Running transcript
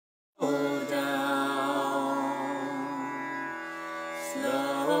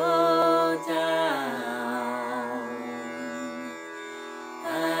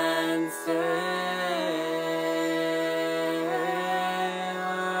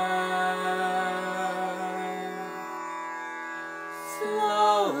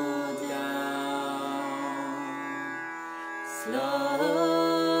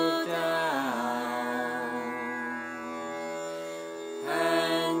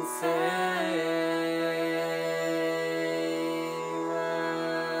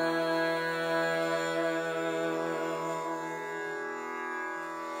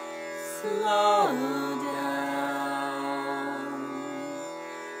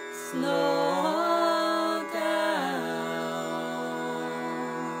slow down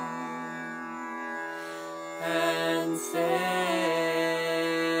and say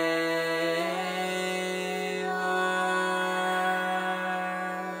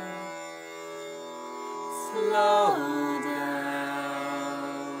slow down,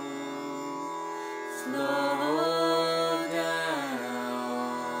 slow down,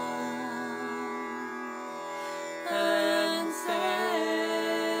 and say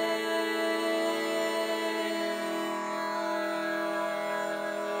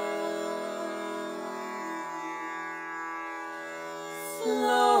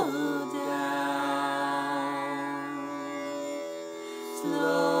slow down,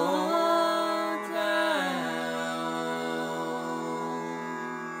 slow.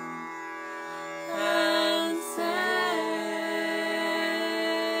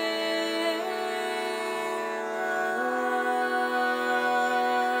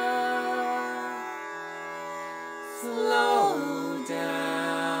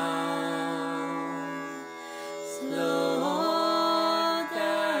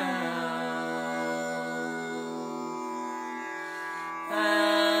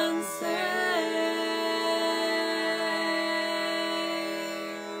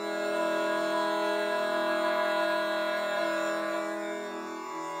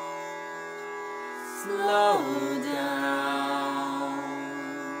 Slow down,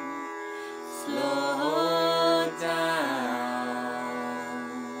 slow down,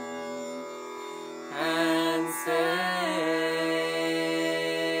 and slow down,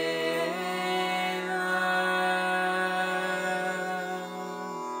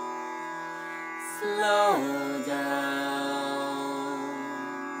 slow down, and slow down,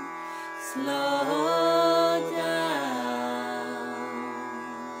 slow down,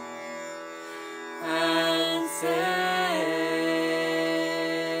 and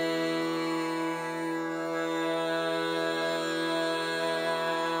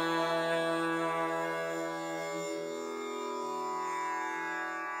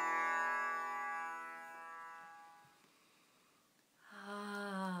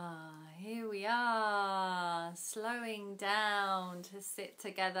here we are, slowing down to sit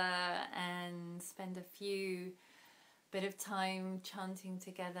together and spend a bit of time chanting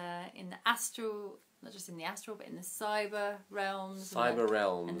together in the astral, not just in the astral, but in the cyber realms. And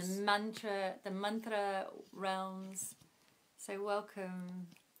the mantra realms. So welcome.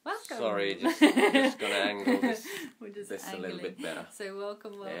 Sorry, just gonna angle this, this a little bit better. So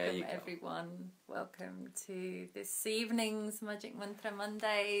welcome everyone. Welcome to this evening's Magic Mantra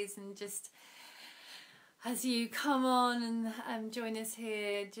Mondays, and just as you come on and join us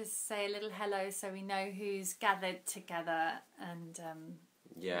here, just say a little hello so we know who's gathered together, and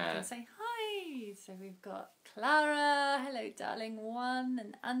we can say hi. So we've got Clara, hello darling one,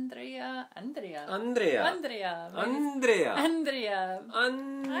 and Andrea, and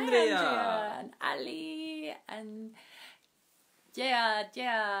Ali, and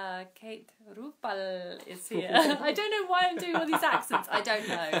Kate Rupal is here. I don't know why I'm doing all these accents, I don't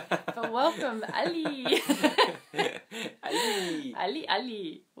know. But welcome, Ali.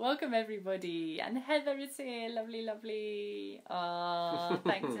 Ali. Welcome everybody. And Heather is here, lovely. Oh,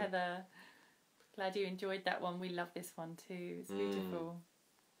 thanks Heather. Glad you enjoyed that one. We love this one too. It's beautiful.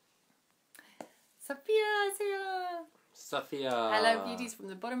 Sophia is here. Hello beauties from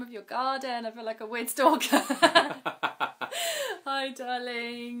the bottom of your garden. I feel like a weird stalker. Hi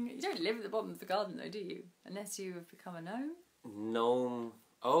darling. You don't live at the bottom of the garden though, do you? Unless you have become a gnome? Gnome.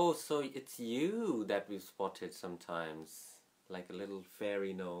 Oh, so it's you that we've spotted sometimes. Like a little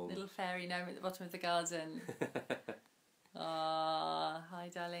fairy gnome. Little fairy gnome at the bottom of the garden. Ah, hi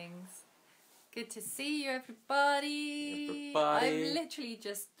darlings. Good to see you everybody. I've literally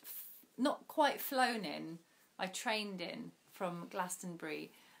just not quite flown in. I trained in from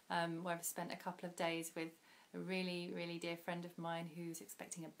Glastonbury, where I've spent a couple of days with a really dear friend of mine who's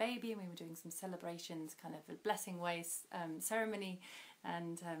expecting a baby, and we were doing some celebrations, kind of a blessing way ceremony,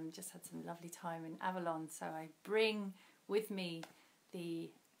 and just had some lovely time in Avalon. So I bring with me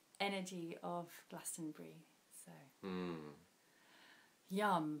the energy of Glastonbury. So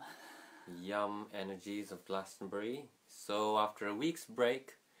yum energies of Glastonbury. So after a week's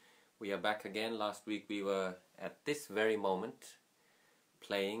break, we are back again. Last week we were at this very moment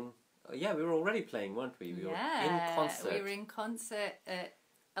playing. Yeah, we were already playing, weren't we? We were in concert. We were in concert at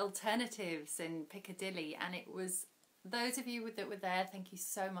Alternatives in Piccadilly, and it was, those of you that were there, thank you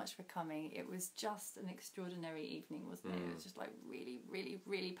so much for coming. It was just an extraordinary evening, wasn't it? It was just like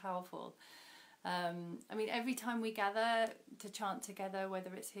really powerful. I mean, every time we gather to chant together,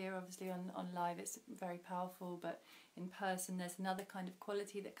 whether it's here obviously on live, it's very powerful, but in person, there's another kind of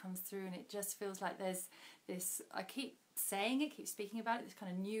quality that comes through, and it just feels like there's this, I keep saying it, keep speaking about it, this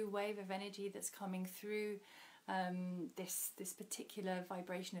kind of new wave of energy that's coming through, this particular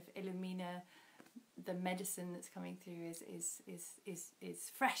vibration of Illumina. The medicine that's coming through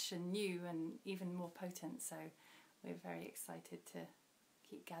is fresh and new and even more potent, so we're very excited to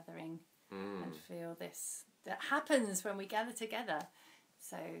keep gathering and feel this that happens when we gather together.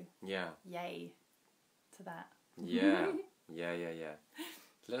 So yeah, yay to that. Yeah.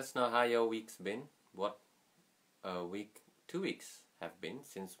 Let us know how your week's been. What 2 weeks have been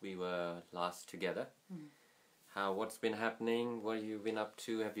since we were last together. What's been happening? What have you been up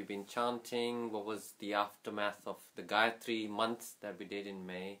to? Have you been chanting? What was the aftermath of the Gayatri month that we did in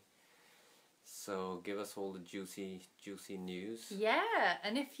May? So give us all the juicy news. Yeah,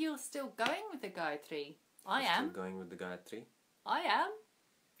 and if you're still going with the Gayatri, I am. Still going with the Gayatri? I am.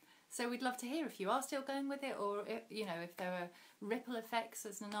 So we'd love to hear if you are still going with it, or if, you know, if there are ripple effects,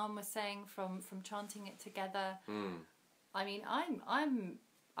 as Anaaam was saying, from chanting it together. I mean,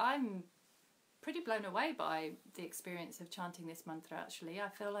 I'm pretty blown away by the experience of chanting this mantra. Actually, I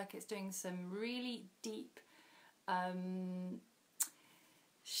feel like it's doing some really deep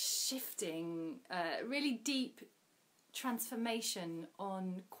shifting, really deep transformation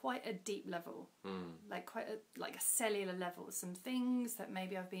on quite a deep level, like a cellular level. Some things that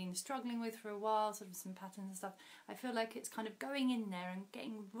maybe I've been struggling with for a while, sort of some patterns and stuff. I feel like it's kind of going in there and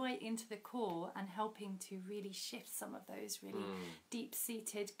getting right into the core and helping to really shift some of those really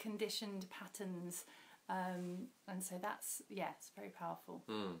deep-seated, conditioned patterns. And so that's, yeah, it's very powerful.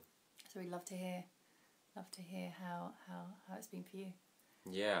 So we'd love to hear how it's been for you.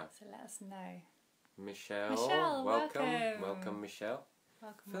 Yeah. So let us know. Michelle, welcome Michelle.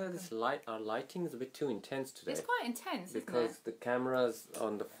 Welcome. Our lighting is a bit too intense today. It's quite intense, because isn't it? the cameras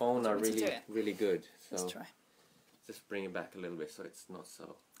on the phone are really good. So let's try. Just bring it back a little bit so it's not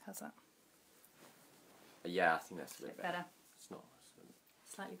so. How's that? Yeah, I think that's a bit better. It's not.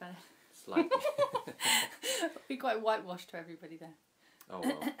 Slightly better. Slightly. Be quite whitewashed to everybody there. Oh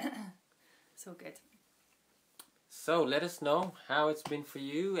well. It's all good. So let us know how it's been for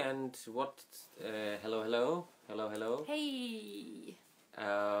you and what. Hello. Hey.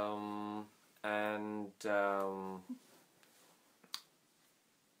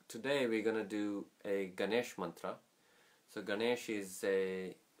 Today we're gonna do a Ganesh mantra. So Ganesh is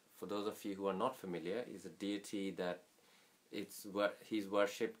for those of you who are not familiar, is a deity that he's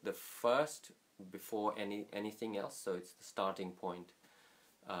worshipped the first before anything else. So it's the starting point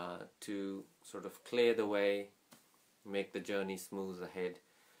to sort of clear the way, make the journey smooth ahead.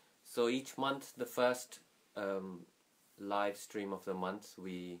 So each month, the first live stream of the month,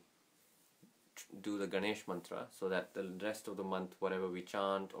 we do the Ganesh mantra, so that the rest of the month, whatever we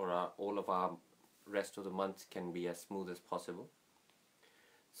chant or all of our rest of the month can be as smooth as possible.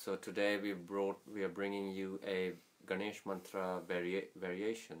 So today we are bringing you a Ganesh mantra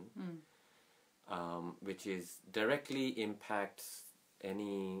variation, which directly impacts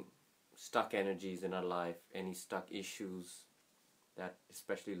any stuck energies in our life, any stuck issues, that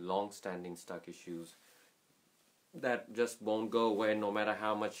especially long-standing stuck issues that just won't go away no matter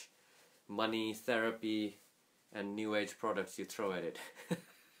how much money, therapy and new age products you throw at it.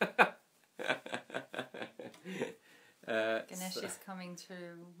 Ganesh is coming to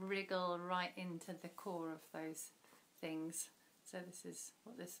wriggle right into the core of those things. So this is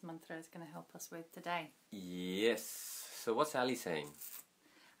what this mantra is going to help us with today. Yes. So what's Ali saying?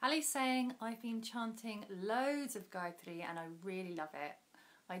 Ali's saying, I've been chanting loads of Gayatri and I really love it.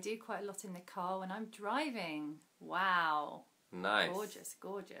 I do quite a lot in the car when I'm driving. Wow. Nice.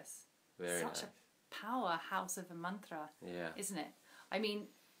 Gorgeous. Very Such nice. a powerhouse of a mantra, yeah, isn't it? I mean,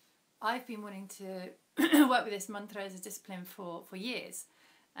 I've been wanting to work with this mantra as a discipline for years.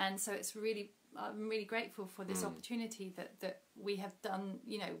 And so I'm really grateful for this opportunity that we have done,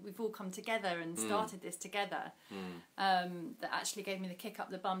 you know, we've all come together and started this together, that actually gave me the kick up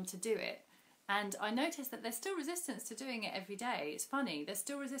the bum to do it. And I noticed that there's still resistance to doing it every day. It's funny, there's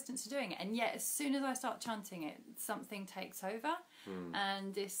still resistance to doing it, and yet as soon as I start chanting it, something takes over,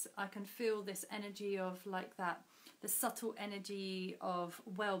 and I can feel this energy of like that, the subtle energy of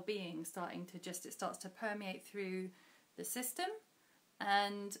well-being starting to it starts to permeate through the system.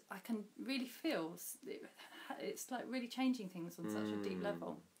 And I can really feel it's like really changing things on such a deep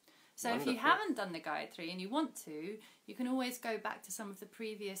level. So Wonderful. If you haven't done the Gayatri and you want to, you can always go back to some of the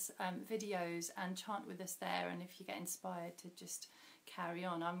previous videos and chant with us there. And if you get inspired to just carry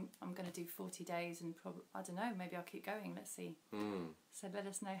on, I'm going to do 40 days and probably, I don't know, maybe I'll keep going. Let's see. So let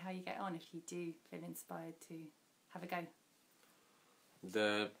us know how you get on if you do feel inspired to have a go.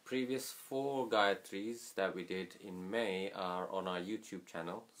 The previous 4 Gayatris that we did in May are on our YouTube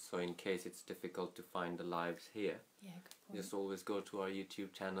channel, so in case it's difficult to find the lives here, Yeah, good point. just always go to our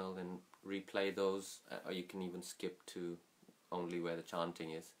YouTube channel and replay those, or you can even skip to only where the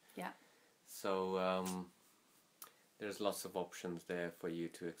chanting is. Yeah. So there's lots of options there for you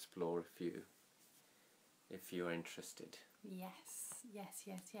to explore if you are interested. Yes, yes,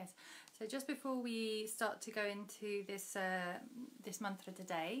 yes, yes. So just before we start to go into this this mantra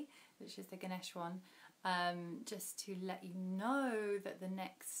today, which is the Ganesh one, just to let you know that the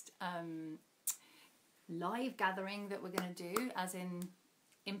next live gathering that we're going to do, as in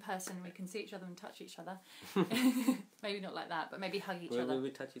person, we can see each other and touch each other. Maybe not like that, but maybe hug each other. Will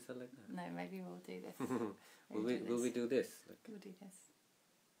we touch each other like that? No, maybe we'll do this. Will we do this? We'll do this.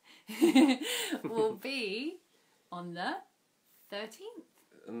 We'll be on the 13th.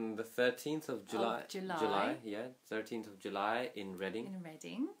 The 13th of July. July. Yeah, 13th of July in Reading. In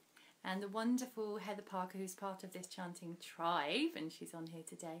Reading. And the wonderful Heather Parker, who's part of this chanting tribe, and she's on here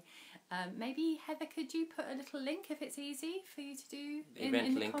today. Maybe, Heather, could you put a little link, if it's easy for you to do, in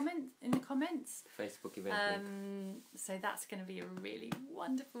the comments? Facebook event link. So that's going to be a really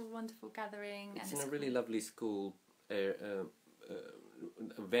wonderful, wonderful gathering. It's in a really lovely school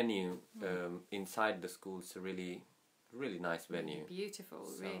venue inside the school. It's a really nice venue. Really beautiful,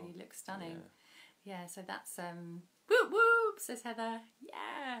 So, really looks stunning. Yeah. Yeah, so that's whoop whoop, says Heather.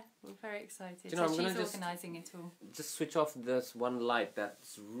 Yeah, we're very excited. You know, so I'm she's gonna organising it all. Just switch off this one light.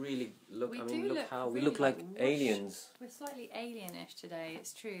 That's really look. We I mean, do look how we really look like whoosh. aliens. We're slightly alienish today.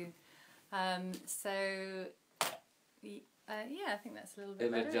 It's true. So yeah, I think that's a little bit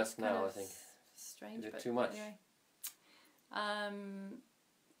It'll better. adjust It's kind now, of I think. Strange, Is it but too much? Anyway.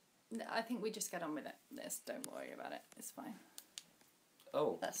 I think we just get on with it. Don't worry about it. It's fine.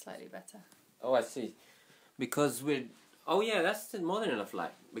 Oh. That's slightly better. Oh, I see. Because we're... Oh, yeah, that's more than enough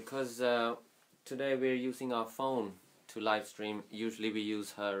light. Because today we're using our phone to live stream. Usually we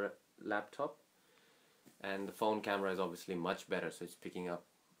use her laptop. And the phone camera is obviously much better, so it's picking up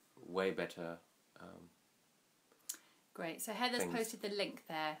way better. Great. So Heather's things. posted the link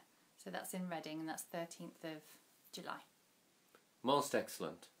there. So that's in Reading, and that's 13th of July. Most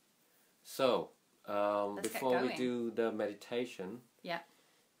excellent. So, before we going. do the meditation... Yeah.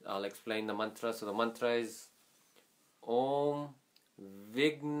 I'll explain the mantra. So the mantra is Om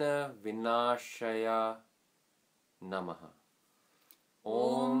VIGNA NAASHNAYA NAMAHA.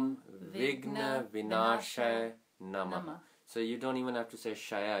 Om VIGNA NAASHNAYA NAMAHA. So you don't even have to say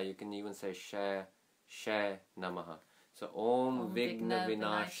Shaya, you can even say Shaya Namaha. So Om VIGNA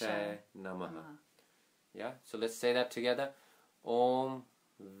NAASHNAYA Namaha. Yeah, so let's say that together. Om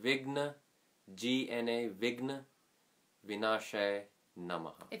VIGNA, GNA, VIGNA VINASHAYA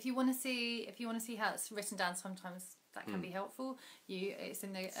Namaha. If you want to see how it's written down, sometimes that can be helpful. It's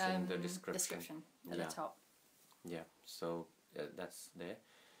in the description at the top. Yeah, so that's there.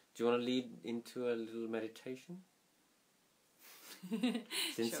 Do you want to lead into a little meditation?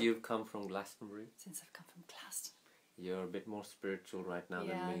 Since Sure. you've come from Glastonbury. Since I've come from Glastonbury. You're a bit more spiritual right now than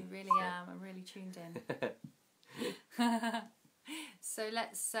me. Yeah, I really am. I'm really tuned in. So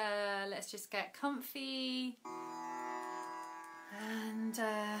let's just get comfy. And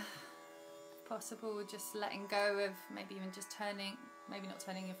if possible, just letting go of maybe even just maybe not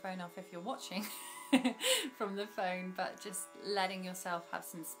turning your phone off if you're watching from the phone, but just letting yourself have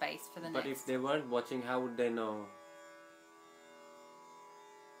some space for the next. But if they weren't watching, how would they know?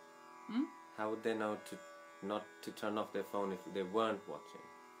 How would they know not to turn off their phone if they weren't watching?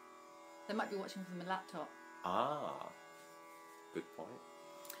 They might be watching from the laptop. Ah, good point.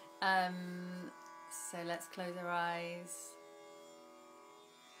 So let's close our eyes.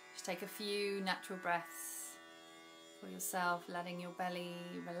 Just take a few natural breaths for yourself, letting your belly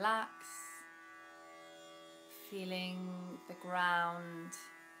relax, feeling the ground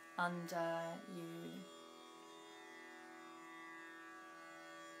under you.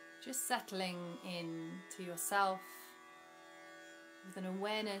 Just settling in to yourself with an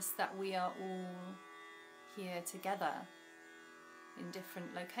awareness that we are all here together in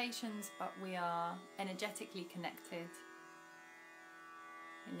different locations, but we are energetically connected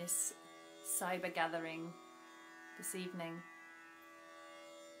in this cyber gathering this evening.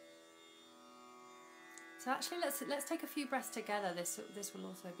 So actually let's take a few breaths together. This will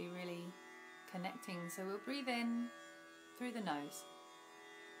also be really connecting. So we'll breathe in through the nose.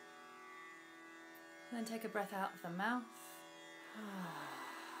 And then take a breath out of the mouth.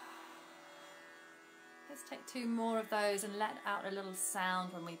 Let's take 2 more of those and let out a little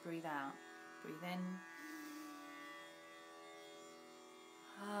sound when we breathe out. Breathe in.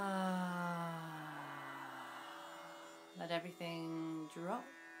 Let everything drop.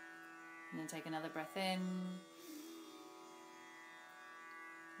 And then take another breath in.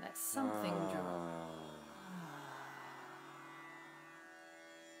 Let something drop.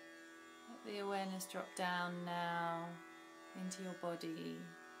 Let the awareness drop down now into your body.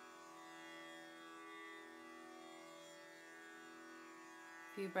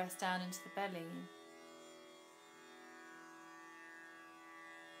 A few breaths down into the belly.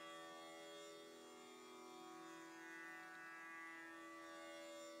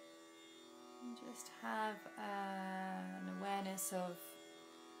 And just have an awareness of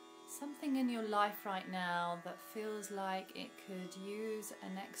something in your life right now that feels like it could use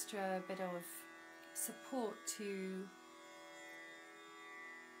an extra bit of support to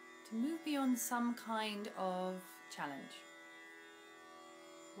move beyond some kind of challenge.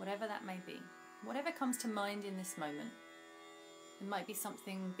 Whatever that may be. Whatever comes to mind in this moment. It might be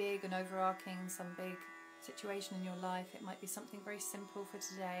something big and overarching, some big situation in your life. It might be something very simple for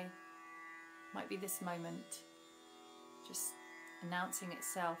today. It might be this moment. Just announcing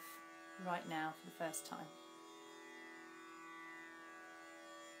itself right now for the first time.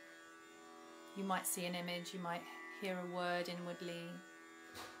 You might see an image, you might hear a word inwardly.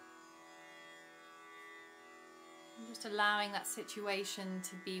 And just allowing that situation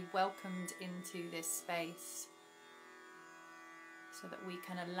to be welcomed into this space so that we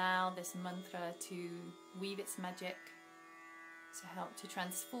can allow this mantra to weave its magic to help to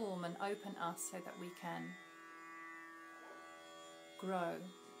transform and open us so that we can grow.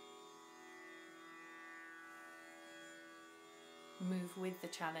 Move with the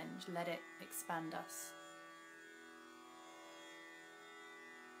challenge, let it expand us.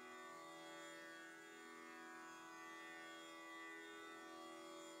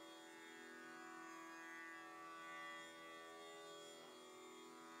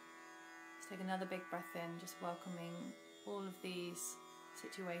 Let's take another big breath in, just welcoming all of these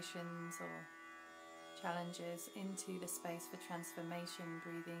situations or challenges into the space for transformation.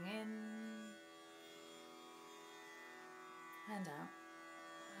 Breathing in and out.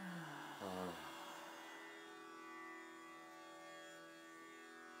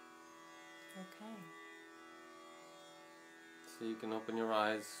 Okay. So you can open your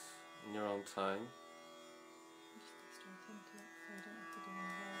eyes in your own time. Just go straight into it so I don't have to do any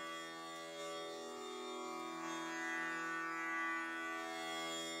work.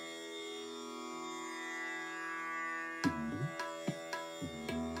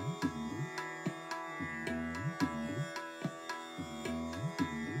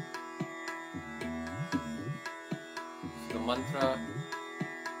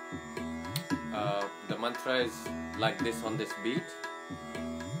 The mantra is like this on this beat.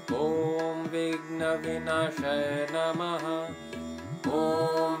 Om Vigna Vinashaya Namaha.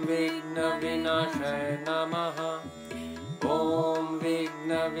 Om Vigna Vinashaya Namaha. Om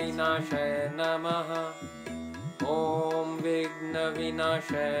Vigna Vinashaya Namaha. Om Vigna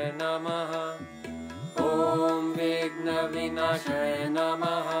Vinashaya Namaha. Om Vigna Vinashaya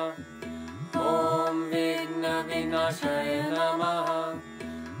Namaha. Om Vigna Vinashaya Namaha.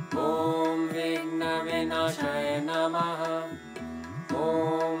 Om Vigna Vinashaya Namaha.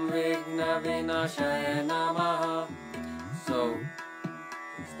 Om Vigna Vinashaya Namaha. So,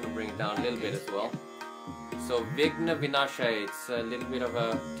 just going to bring it down a little bit as well. So, Vigna Vinashaya, it's a little bit of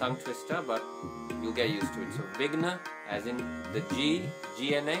a tongue twister, but you'll get used to it. So, Vigna, as in the G,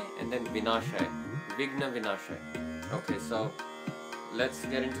 G-N-A, and then Vinashaya. Vigna Vinashaya. Okay, so let's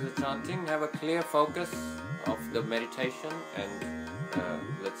get into the chanting. Have a clear focus of the meditation and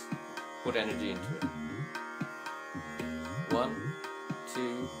let's put energy into it. 1, 2,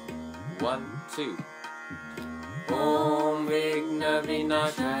 1, 2. Om Vigna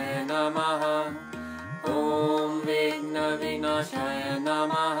Vinashaya Namaha. Om Vigna Vinashaya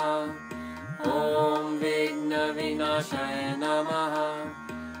Namaha. Om Vigna Vinashaya Namaha.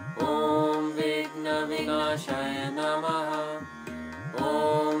 Om Vigna Vinashaya Namaha.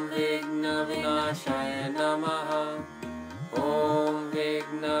 Om Vigna Vinashaya Namaha. Om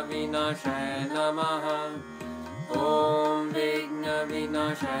Vigna Vinashaya Namaha. Om Vigna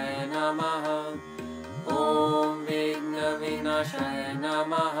Vinashaya Namaha. Om Vigna Vinashaya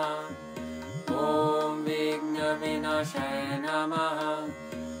Namaha. Om Vigna Vinashaya Namaha.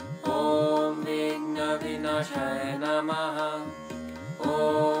 Om Vigna Vinashaya Namaha.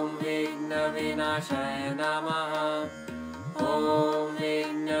 Om Vigna Vinashaya Namaha. Om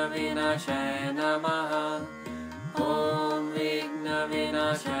Vigna Vinashaya Namaha. Om Vigna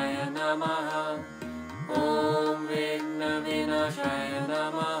Vinashaya Namaha. Om Vigna Vinashaya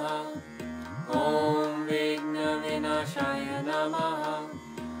Namaha. Om Vigna Vinashaya Namaha.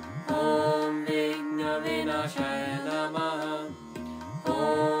 Om Vigna Vinashaya Namaha.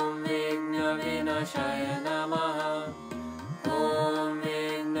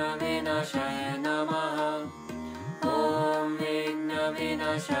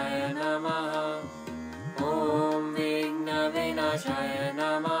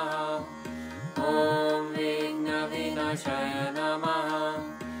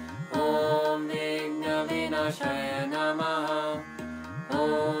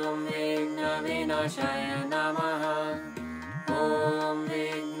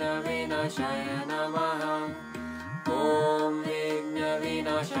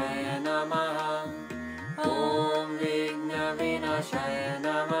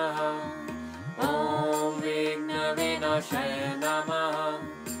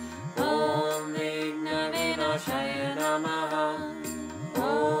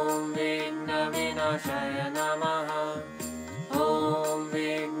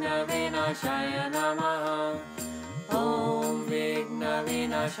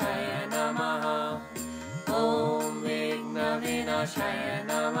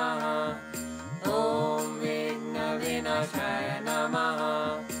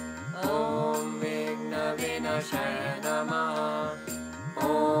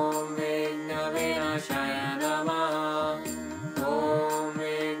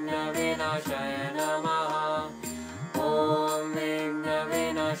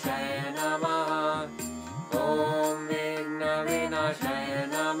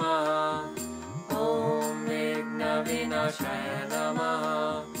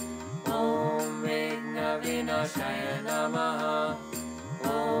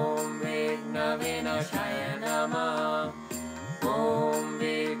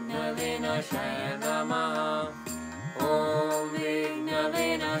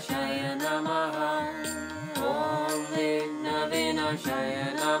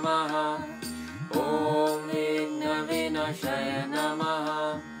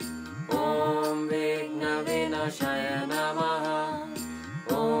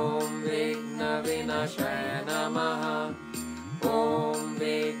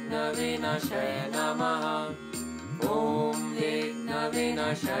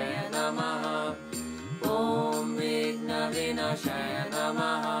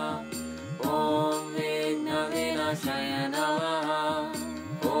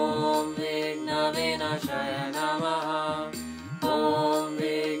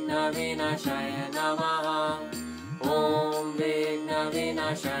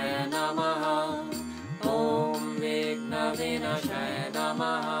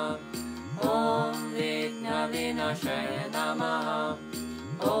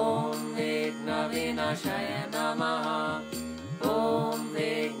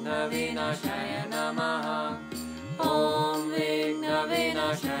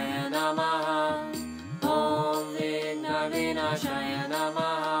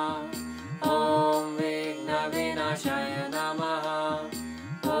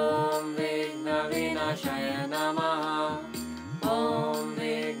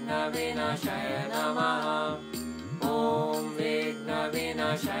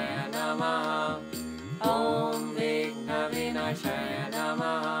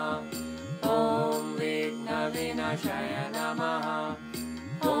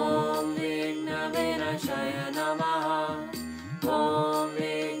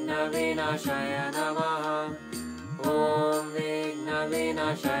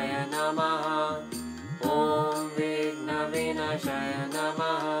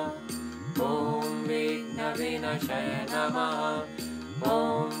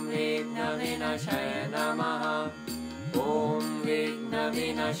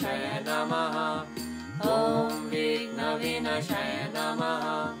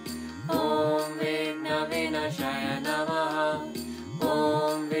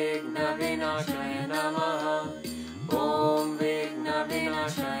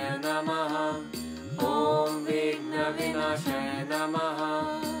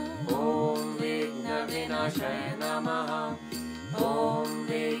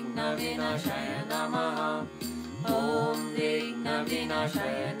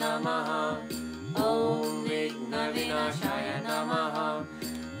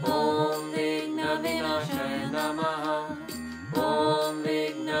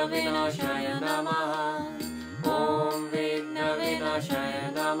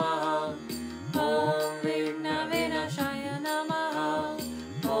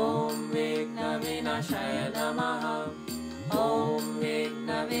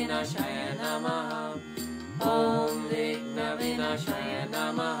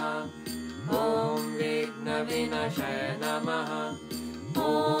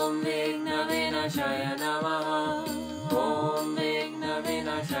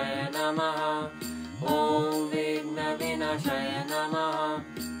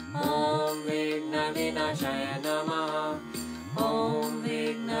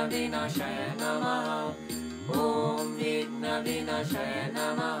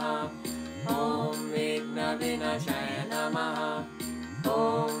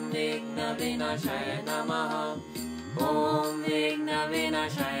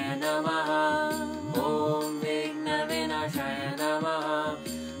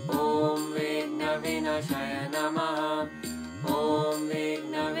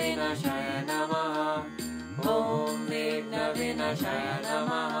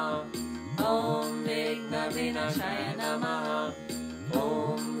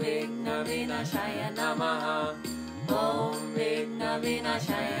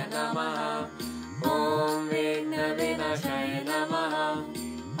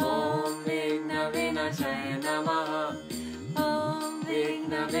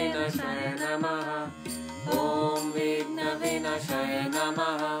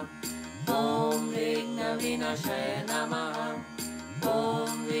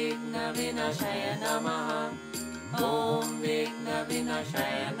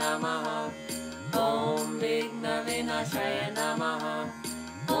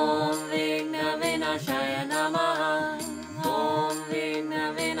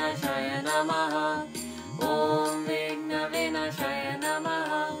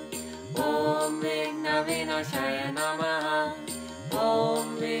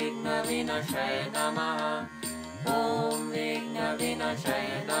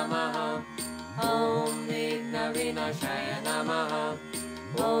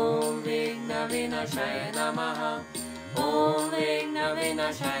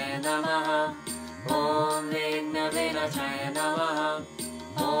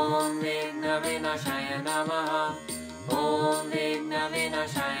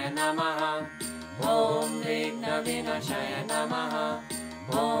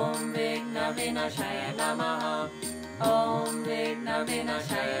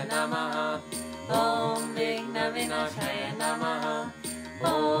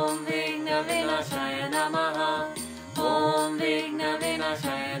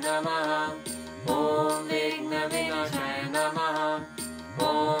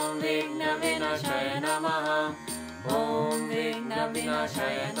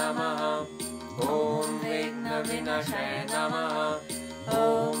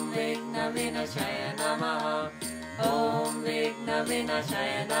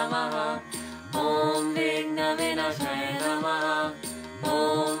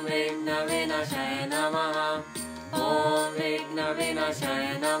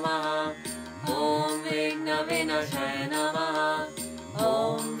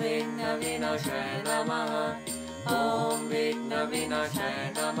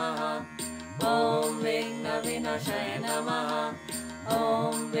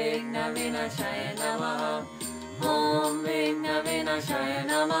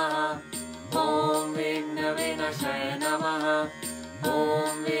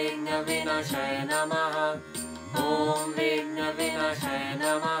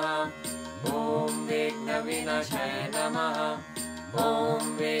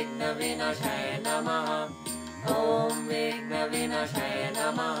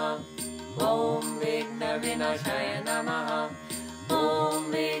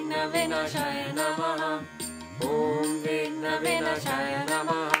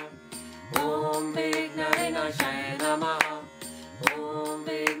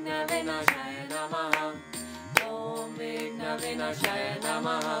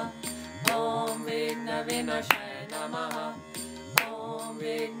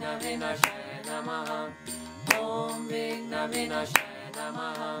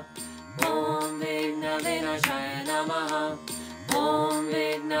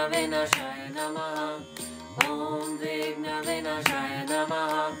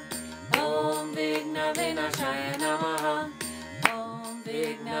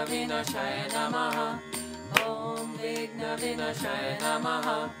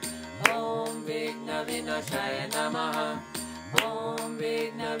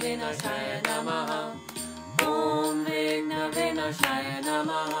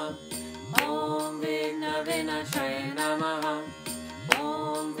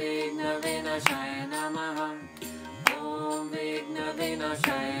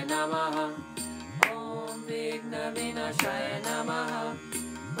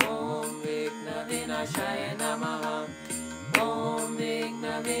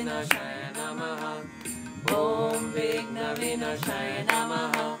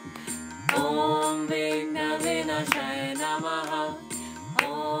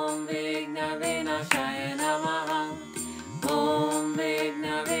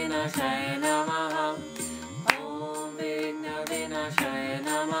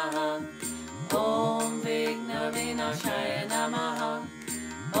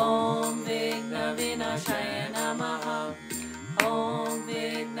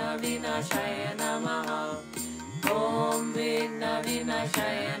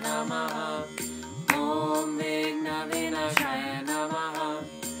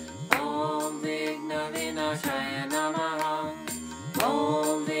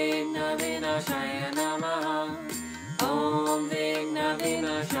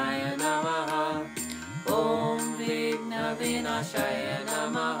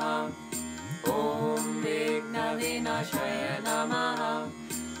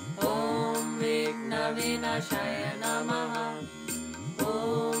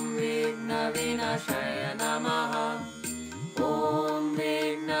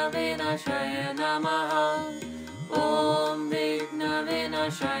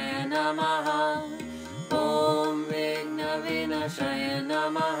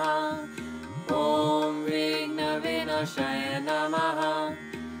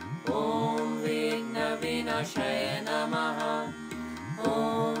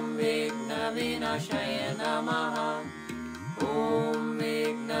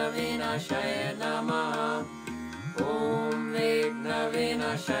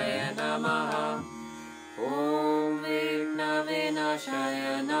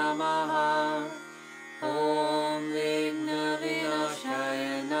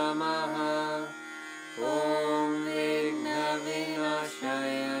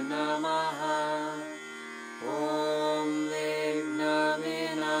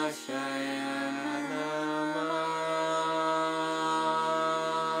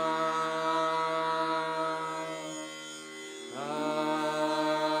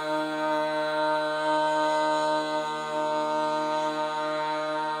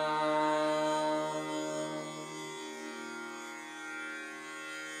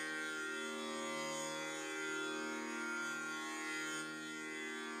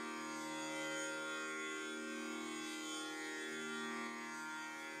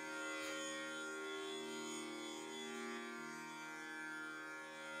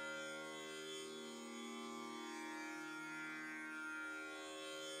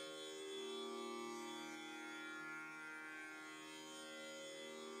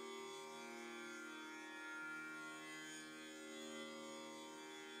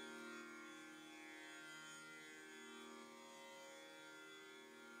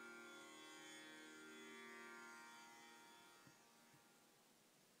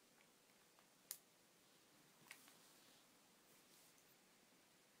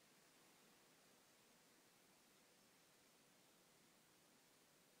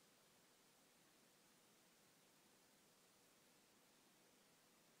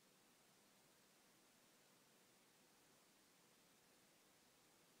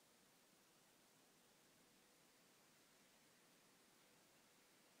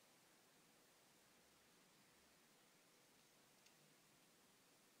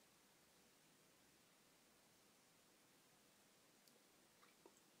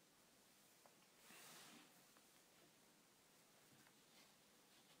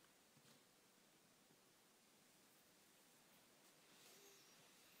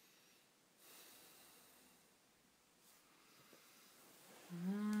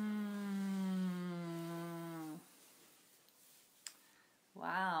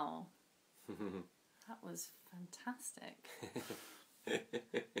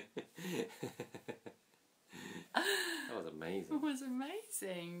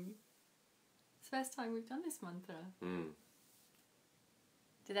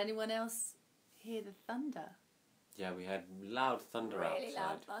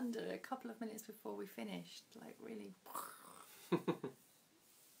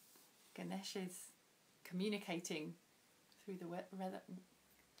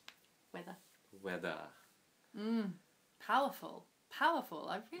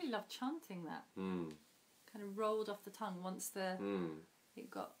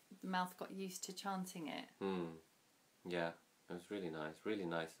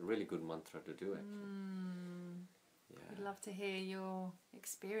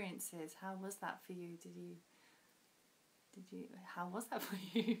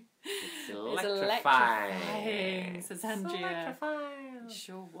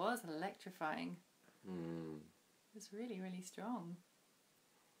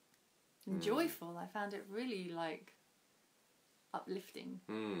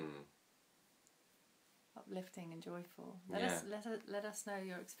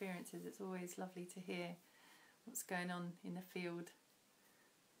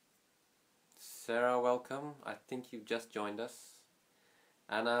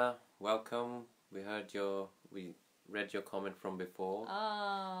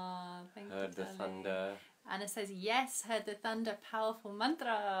 Anna says, yes, heard the thunder, powerful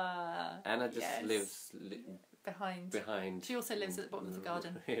mantra. Anna just lives behind. She also lives at the bottom of the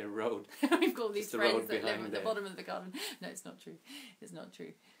garden. Road. We've got all these friends that live at the there. bottom of the garden. No, it's not true. It's not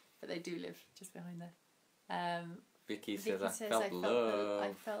true. But they do live just behind there. Vicky says, I felt love.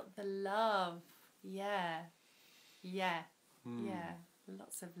 I felt the love. Yeah. Yeah. Yeah.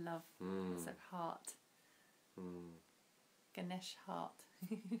 Lots of love. Lots of heart. Ganesh heart.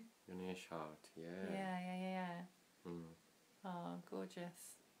 Ganesh heart, yeah. Yeah. Oh,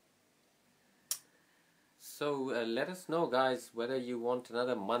 gorgeous. So let us know, guys, whether you want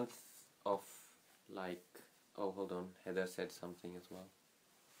another month of like... Oh, hold on. Heather said something as well.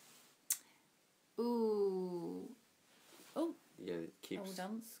 Ooh. Oh. Yeah, it keeps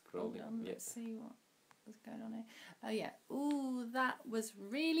scrolling. Hold on. Yeah. Let's see what's going on here. Oh, yeah. Ooh, that was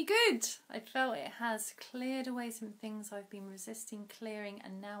really good. I felt it has cleared away some things I've been resisting clearing,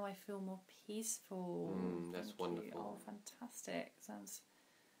 and now I feel more peaceful. That's Thank wonderful. you. Oh, fantastic. Sounds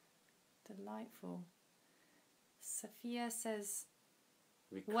delightful. Sophia says,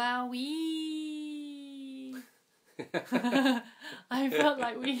 wowee. I felt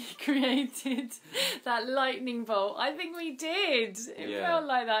like we created that lightning bolt. I think we did. It felt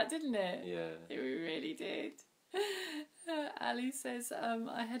like that, didn't it? Yeah. We really did. Ali says,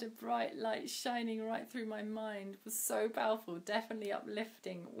 I had a bright light shining right through my mind. It was so powerful. Definitely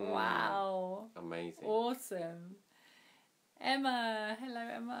uplifting. Wow. Amazing. Awesome. Emma. Hello,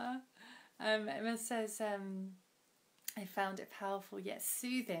 Emma. Emma says, I found it powerful yet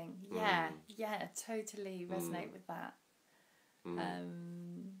soothing. Yeah, totally resonate with that.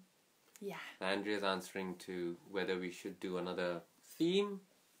 Yeah. Andrea's answering to whether we should do another theme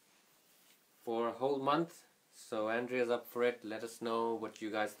for a whole month. So Andrea's up for it. Let us know what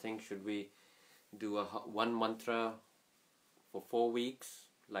you guys think. Should we do one mantra for 4 weeks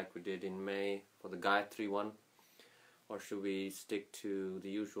like we did in May for the Gayatri one? Or should we stick to the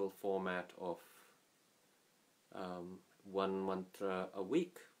usual format of one mantra a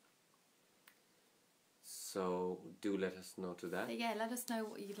week? So do let us know to that. Yeah, let us know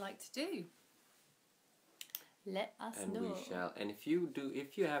what you'd like to do. Let us know. And we shall. And if you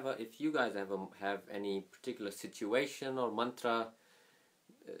guys have any particular situation or mantra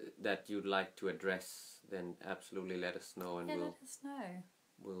that you'd like to address, then absolutely let us know, and let us know.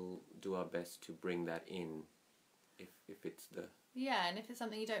 We'll do our best to bring that in. If it's the... Yeah, and if it's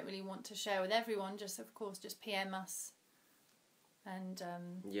something you don't really want to share with everyone, just PM us. And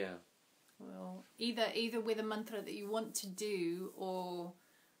yeah. Well, either with a mantra that you want to do, or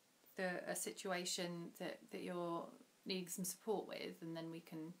a situation that you're needing some support with, and then we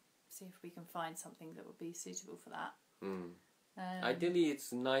can see if we can find something that would be suitable for that. Ideally,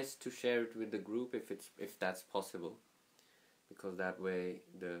 it's nice to share it with the group if that's possible, because that way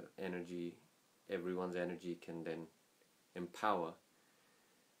everyone's energy can then empower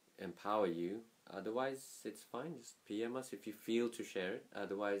you. Otherwise, it's fine. Just PM us if you feel to share it.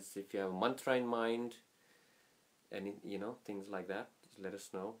 Otherwise, if you have a mantra in mind, and things like that, just let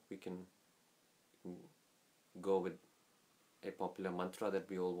us know. We can go with a popular mantra that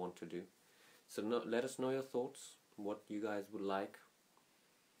we all want to do. So let us know your thoughts, what you guys would like.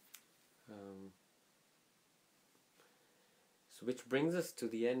 So which brings us to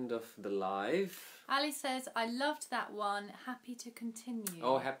the end of the live. Ali says, I loved that one. Happy to continue.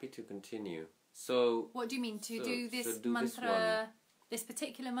 Oh, happy to continue. So what do you mean to do this mantra, this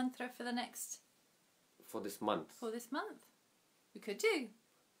particular mantra for the next? For this month. For this month, we could do.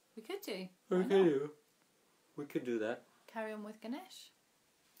 We could do. We could do that. Carry on with Ganesh.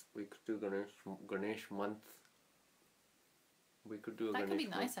 We could do Ganesh month. We could do a Ganesh. That could be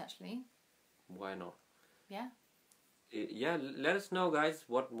nice, actually. Why not? Yeah. Yeah. Let us know, guys.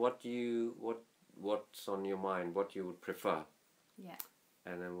 What's on your mind? What you would prefer. Yeah.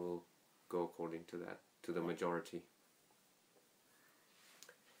 And then we'll go according to that, to the majority.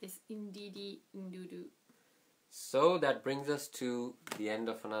 It's indeedy indudu. So that brings us to the end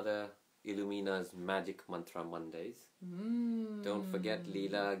of another Illumina's Magic Mantra Mondays. Don't forget,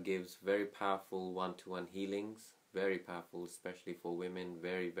 Lila gives very powerful one-to-one healings. Very powerful, especially for women.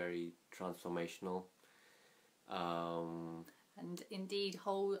 Very, very transformational. And indeed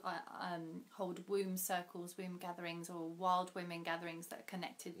hold womb circles, womb gatherings, or wild women gatherings that are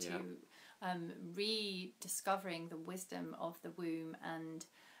connected to rediscovering the wisdom of the womb and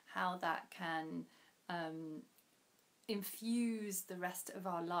how that can infuse the rest of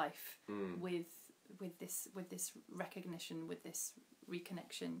our life with this recognition, with this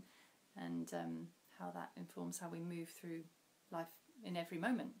reconnection, and how that informs how we move through life in every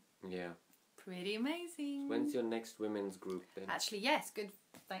moment. Yeah. Pretty amazing. When's your next women's group then? Actually, yes, good.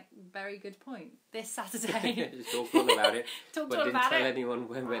 Very good point. This Saturday. You talked all about it, Talked but all didn't about tell it. anyone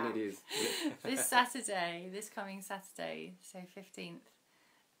when it is. This Saturday, this coming Saturday, so 15th,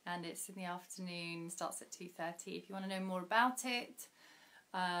 and it's in the afternoon. Starts at 2:30. If you want to know more about it,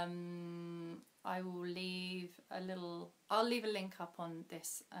 I will leave I'll leave a link up on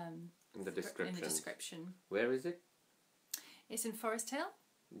this in the description. In the description. Where is it? It's in Forest Hill.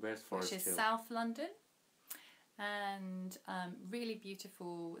 Where's Forest Hill? Which is South London, and really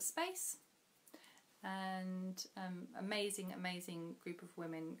beautiful space, and amazing group of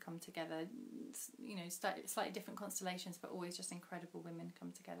women come together. You know, slightly different constellations, but always just incredible women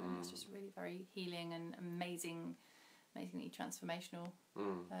come together, and it's just really very healing and amazingly transformational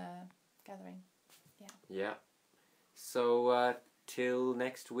gathering. Yeah. So till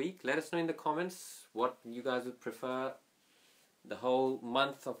next week, let us know in the comments what you guys would prefer. The whole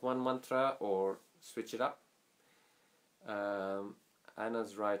month of one mantra or switch it up.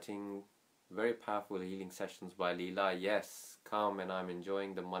 Anna's writing very powerful healing sessions by Lila. Yes, come, and I'm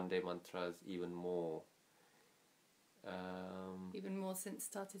enjoying the Monday mantras even more. Even more since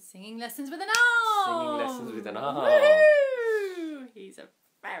started singing lessons with Anaaam. Singing lessons with Anaaam. Woo-hoo! He's a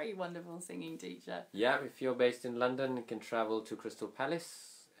very wonderful singing teacher. Yeah, if you're based in London, you can travel to Crystal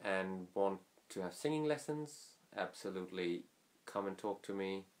Palace and want to have singing lessons. Absolutely. Come and talk to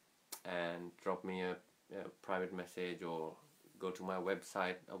me and drop me a private message or go to my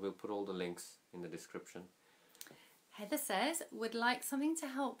website. I will put all the links in the description. Heather says, would like something to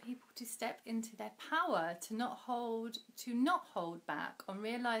help people to step into their power, to not hold back on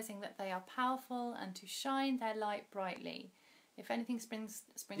realizing that they are powerful and to shine their light brightly. If anything springs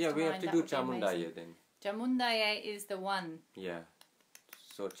to mind, we have to do Chamundaya then. Chamundaya is the one. Yeah.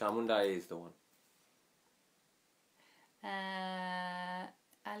 So Chamundaya is the one.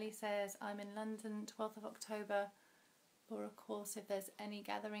 Ali says, I'm in London 12th of October for a course. If there's any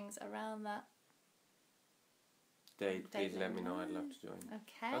gatherings around that date, please let me know. I'd love to join.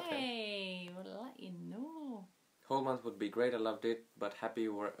 Okay. We'll let you know. Whole month would be great. I loved it, but happy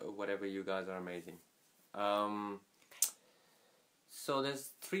whatever, you guys are amazing. So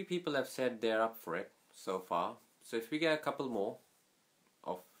there's 3 people have said they're up for it so far. So if we get a couple more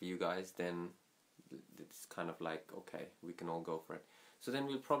of you guys, then it's kind of like, okay, we can all go for it. So then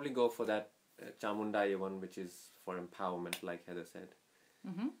we'll probably go for that Chamundaya one, which is for empowerment, like Heather said.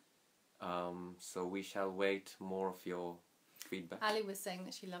 So we shall wait more of your feedback. Ali was saying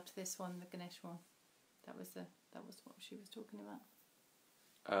that she loved this one, the Ganesh one. That was what she was talking about.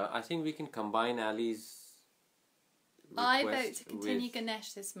 I think we can combine Ali's request. I vote to continue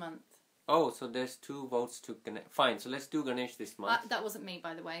Ganesh this month. Oh, so there's 2 votes to Ganesh. Fine, so let's do Ganesh this month. That wasn't me,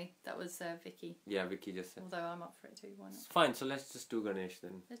 by the way. That was Vicky. Yeah, Vicky just said. Although I'm up for it too. Why not? Fine, so let's just do Ganesh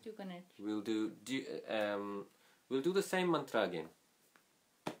then. Let's do Ganesh. We'll do the same mantra again.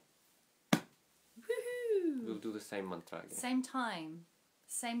 Woohoo! We'll do the same mantra again. Same time,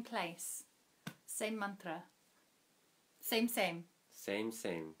 same place, same mantra. Same,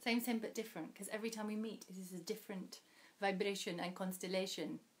 but different. Because every time we meet, it is a different vibration and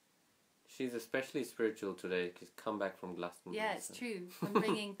constellation. She's especially spiritual today. She's come back from Glastonbury. Yeah, it's true. I'm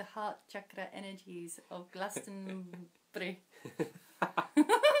bringing the heart chakra energies of Glastonbury.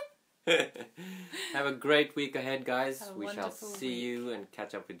 Have a great week ahead, guys. We shall wonderful see you and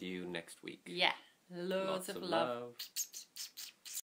catch up with you next week. Yeah, loads of love.